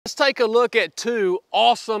Let's take a look at two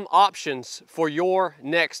awesome options for your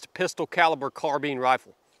next pistol caliber carbine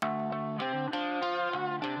rifle.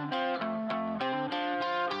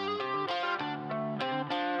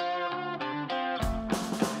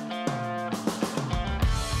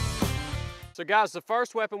 So guys, the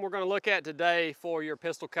first weapon we're going to look at today for your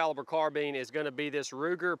pistol caliber carbine is going to be this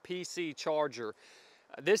Ruger PC Charger.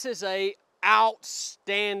 This is a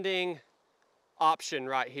outstanding option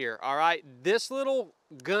right here, all right? This little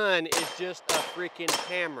gun is just a freaking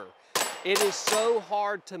hammer. It is so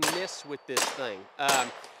hard to miss with this thing.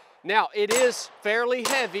 Now, it is fairly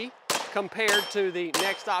heavy compared to the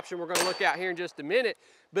next option we're going to look at here in just a minute,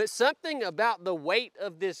 but something about the weight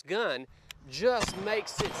of this gun just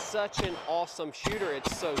makes it such an awesome shooter.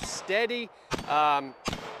 It's so steady,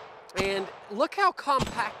 and look how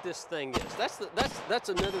compact this thing is. That's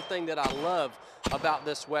another thing that I love about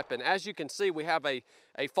this weapon. As you can see, we have a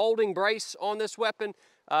folding brace on this weapon.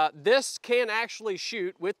 This can actually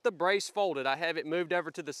shoot with the brace folded. I have it moved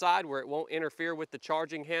over to the side where it won't interfere with the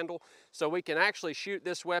charging handle, so we can actually shoot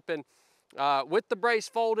this weapon with the brace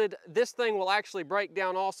folded. This thing will actually break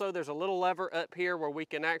down also. There's a little lever up here where we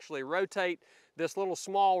can actually rotate this little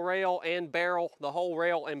small rail and barrel. The whole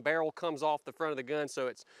rail and barrel comes off the front of the gun, so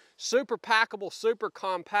it's super packable, super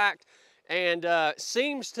compact, and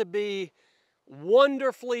seems to be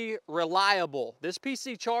wonderfully reliable. This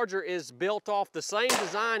PC Charger is built off the same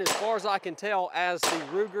design, as far as I can tell, as the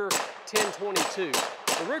Ruger 1022.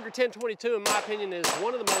 The Ruger 1022, in my opinion, is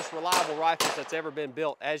one of the most reliable rifles that's ever been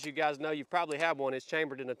built. As you guys know, you've probably had one. It's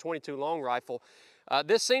chambered in a 22 long rifle.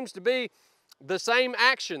 This seems to be the same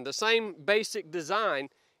action, the same basic design,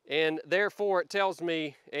 and therefore it tells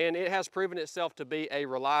me, and it has proven itself to be a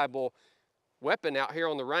reliable weapon out here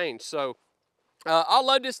on the range. So I'll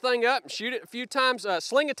load this thing up and shoot it a few times.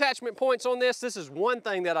 Sling attachment points on this. This is one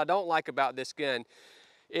thing that I don't like about this gun,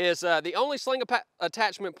 is the only sling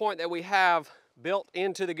attachment point that we have built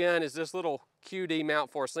into the gun is this little QD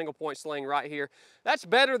mount for a single point sling right here. That's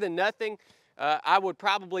better than nothing. I would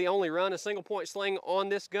probably only run a single point sling on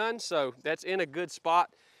this gun, so that's in a good spot.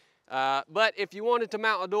 But if you wanted to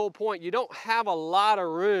mount a dual point, you don't have a lot of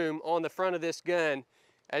room on the front of this gun.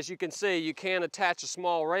 As you can see, you can attach a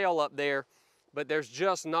small rail up there, but there's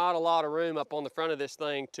just not a lot of room up on the front of this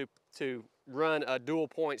thing to run a dual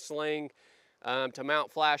point sling, to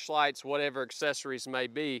mount flashlights, whatever accessories may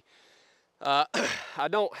be. I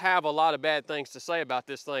don't have a lot of bad things to say about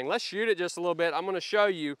this thing. Let's shoot it just a little bit. I'm going to show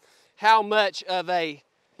you how much of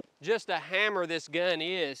just a hammer this gun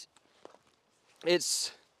is.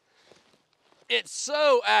 It's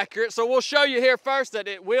so accurate. So we'll show you here first that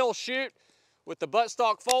it will shoot with the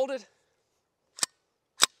buttstock folded.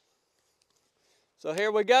 So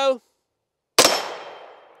here we go.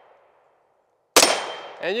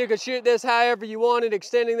 And you can shoot this however you want it,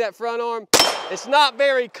 extending that front arm. It's not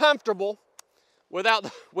very comfortable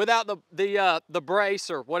without the brace,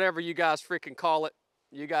 or whatever you guys freaking call it.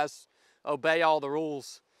 You guys obey all the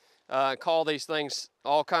rules, call these things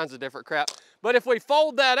all kinds of different crap. But if we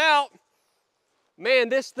fold that out, man,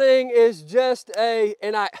 this thing is just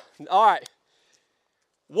all right.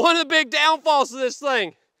 One of the big downfalls of this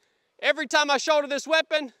thing, every time I shoulder this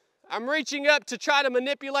weapon, I'm reaching up to try to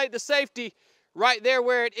manipulate the safety right there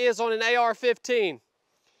where it is on an AR-15.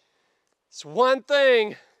 It's one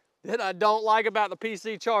thing that I don't like about the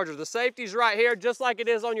PC Charger. The safety's right here, just like it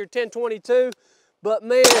is on your 1022, but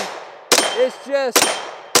man, it's just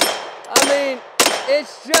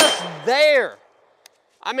there.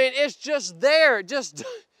 I mean, it's just there.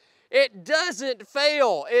 It doesn't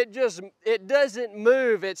fail. It doesn't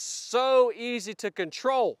move. It's so easy to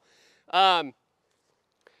control. Again,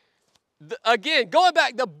 going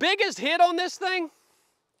back, the biggest hit on this thing,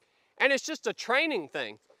 and it's just a training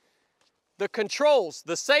thing, the controls.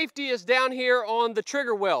 The safety is down here on the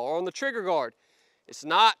trigger well, or on the trigger guard. It's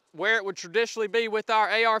not where it would traditionally be with our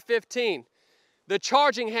AR-15. The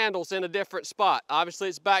charging handle's in a different spot. Obviously,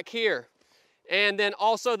 it's back here. And then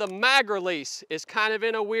also the mag release is kind of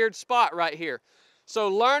in a weird spot right here. So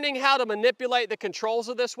learning how to manipulate the controls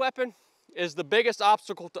of this weapon is the biggest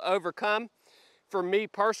obstacle to overcome for me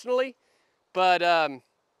personally. But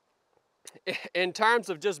in terms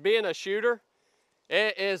of just being a shooter,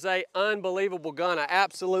 it is an unbelievable gun. I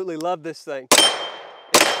absolutely love this thing.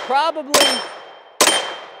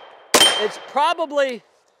 It's probably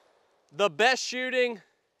the best shooting,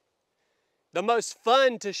 the most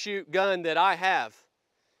fun to shoot gun that I have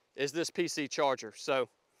is this PC Charger. So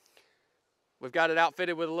we've got it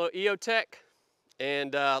outfitted with a little EOTech,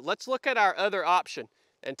 and let's look at our other option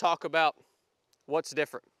and talk about what's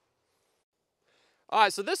different. All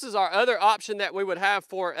right, so this is our other option that we would have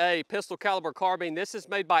for a pistol caliber carbine. This is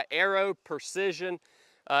made by Aero Precision.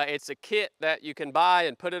 It's a kit that you can buy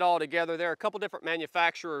and put it all together. There are a couple different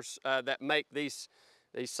manufacturers that make these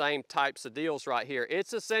same types of deals right here.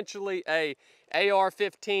 It's essentially a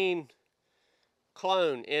AR-15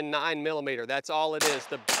 clone in 9mm. That's all it is.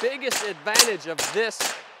 The biggest advantage of this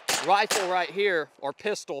rifle right here, or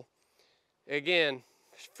pistol, again,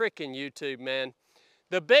 freaking YouTube, man.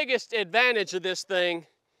 The biggest advantage of this thing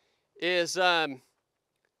is all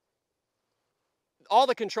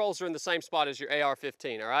the controls are in the same spot as your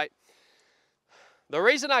AR-15, all right? The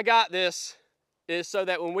reason I got this is so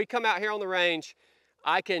that when we come out here on the range,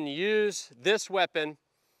 I can use this weapon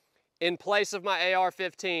in place of my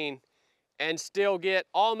AR-15 and still get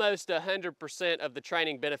almost 100% of the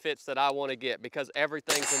training benefits that I want to get, because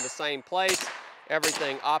everything's in the same place.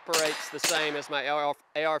 Everything operates the same as my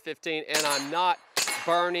AR-15, and I'm not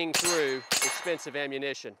burning through expensive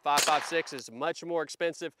ammunition. 5.56 is much more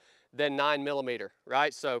expensive than 9mm,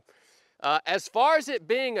 right? So as far as it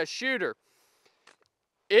being a shooter,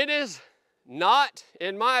 it is not,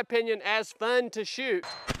 in my opinion, as fun to shoot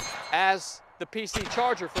as the PC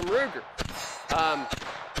Charger from Ruger.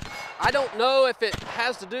 I don't know if it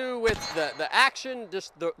has to do with the action,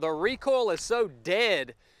 just the recoil is so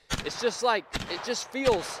dead. It's just like, it just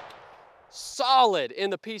feels solid in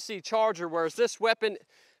the PC Charger, whereas this weapon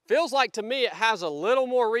feels like, to me, it has a little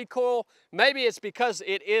more recoil. Maybe it's because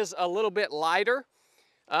it is a little bit lighter.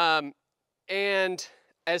 And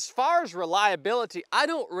as far as reliability, I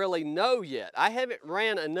don't really know yet. I haven't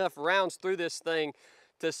ran enough rounds through this thing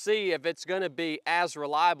to see if it's going to be as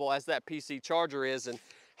reliable as that PC Charger is and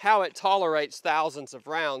how it tolerates thousands of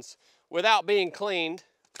rounds without being cleaned.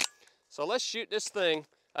 So let's shoot this thing.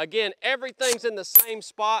 Again, everything's in the same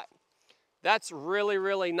spot. That's really,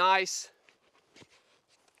 really nice.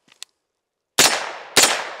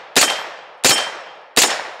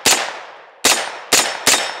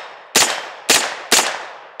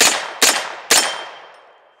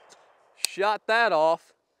 Shot that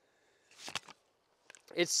off.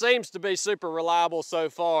 It seems to be super reliable so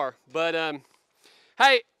far, but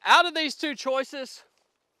hey, out of these two choices,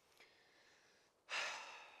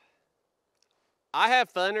 I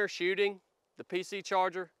have funner shooting the PC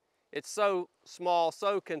Charger. It's so small,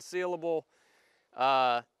 so concealable.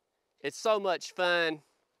 It's so much fun.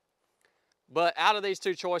 But out of these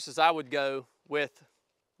two choices, I would go with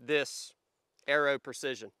this Aero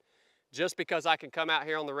Precision. Just because I can come out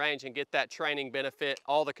here on the range and get that training benefit.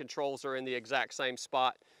 All the controls are in the exact same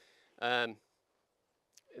spot.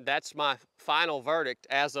 That's my final verdict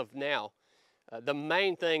as of now. The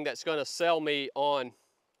main thing that's going to sell me on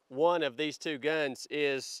one of these two guns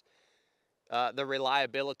is the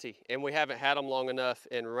reliability, and we haven't had them long enough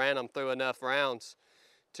and ran them through enough rounds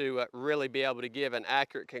to really be able to give an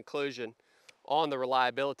accurate conclusion on the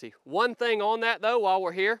reliability. One thing on that though, while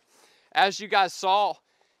we're here, as you guys saw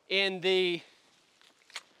in the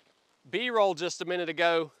B-roll just a minute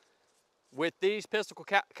ago, with these pistol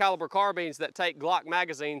caliber carbines that take Glock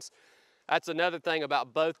magazines, that's another thing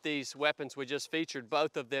about both these weapons we just featured.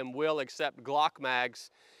 Both of them will accept Glock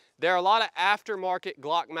mags. There are a lot of aftermarket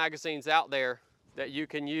Glock magazines out there that you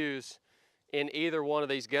can use in either one of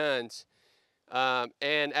these guns.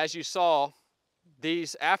 And as you saw,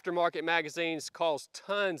 these aftermarket magazines cause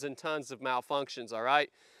tons and tons of malfunctions, all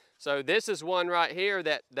right? So this is one right here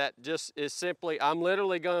that just is simply, I'm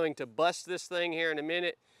literally going to bust this thing here in a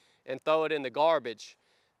minute and throw it in the garbage.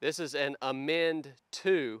 This is an Amend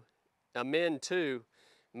 2,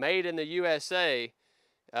 made in the USA,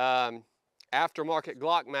 aftermarket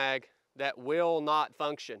Glock mag that will not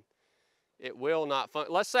function. It will not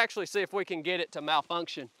function. Let's actually see if we can get it to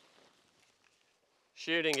malfunction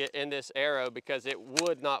shooting it in this Aero, because it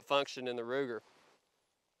would not function in the Ruger.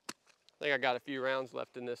 I think I got a few rounds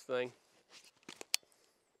left in this thing.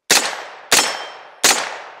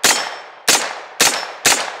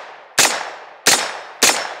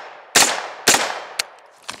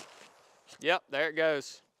 Yep, there it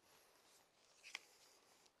goes.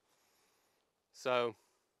 So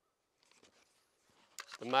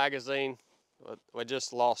the magazine, we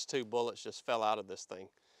just lost 2 bullets, just fell out of this thing.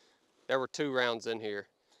 There were 2 rounds in here.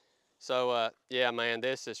 So yeah, man,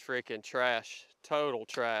 this is freaking trash, total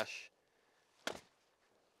trash.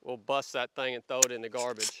 We'll bust that thing and throw it in the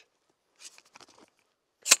garbage.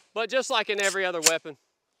 But just like in every other weapon,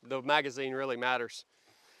 the magazine really matters.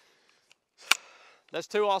 That's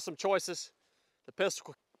 2 awesome choices. The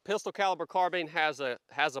pistol caliber carbine has a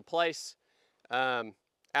place out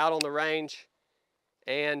on the range,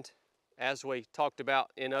 and as we talked about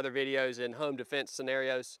in other videos, in home defense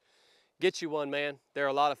scenarios. Get you one, man. They're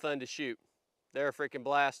a lot of fun to shoot. They're a freaking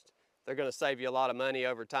blast. They're gonna save you a lot of money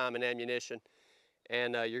over time and ammunition,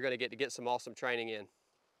 and you're gonna get some awesome training in.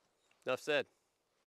 Enough said.